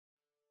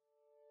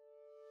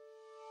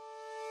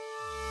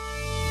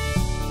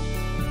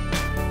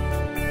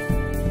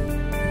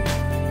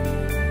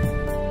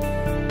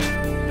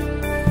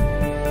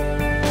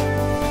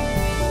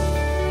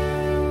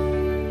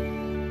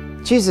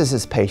Jesus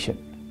is patient.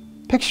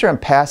 Picture him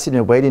passing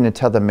and waiting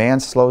until the man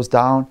slows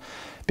down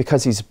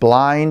because he's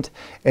blind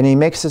and he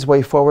makes his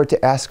way forward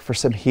to ask for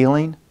some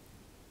healing.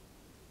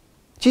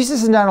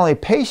 Jesus is not only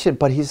patient,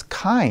 but he's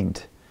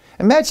kind.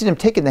 Imagine him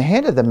taking the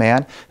hand of the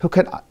man who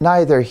could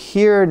neither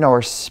hear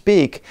nor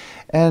speak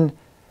and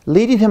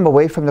leading him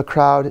away from the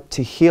crowd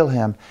to heal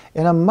him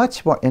in a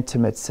much more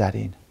intimate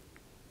setting.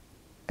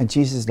 And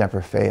Jesus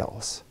never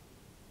fails.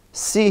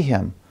 See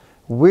him,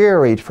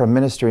 wearied from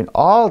ministering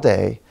all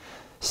day,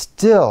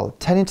 still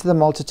tending to the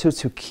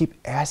multitudes who keep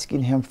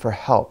asking him for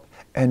help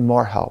and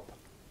more help.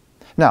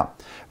 Now,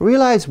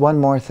 realize one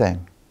more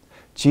thing.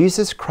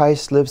 Jesus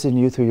Christ lives in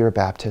you through your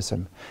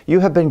baptism. You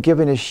have been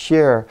given a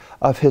share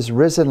of his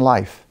risen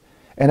life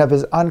and of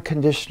his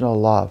unconditional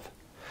love.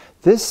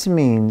 This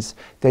means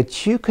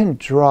that you can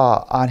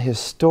draw on his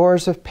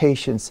stores of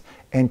patience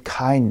and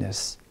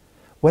kindness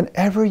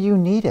whenever you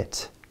need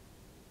it.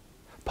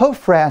 Pope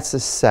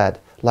Francis said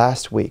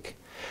last week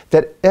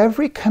that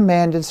every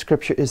command in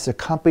Scripture is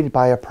accompanied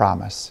by a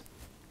promise.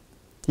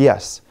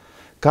 Yes,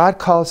 God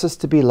calls us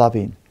to be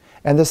loving,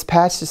 and this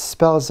passage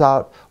spells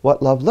out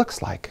what love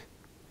looks like.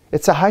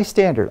 It's a high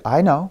standard,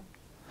 I know,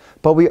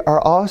 but we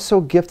are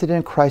also gifted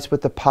in Christ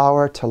with the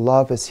power to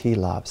love as he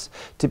loves,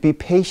 to be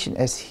patient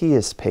as he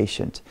is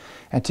patient,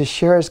 and to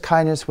share his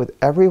kindness with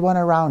everyone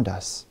around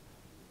us.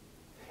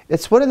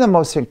 It's one of the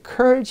most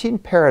encouraging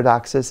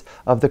paradoxes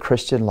of the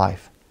Christian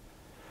life.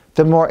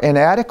 The more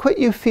inadequate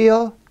you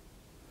feel,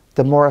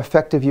 the more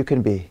effective you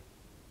can be.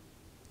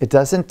 It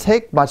doesn't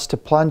take much to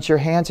plunge your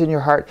hands and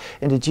your heart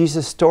into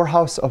Jesus'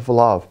 storehouse of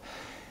love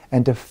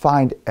and to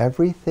find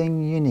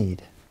everything you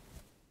need.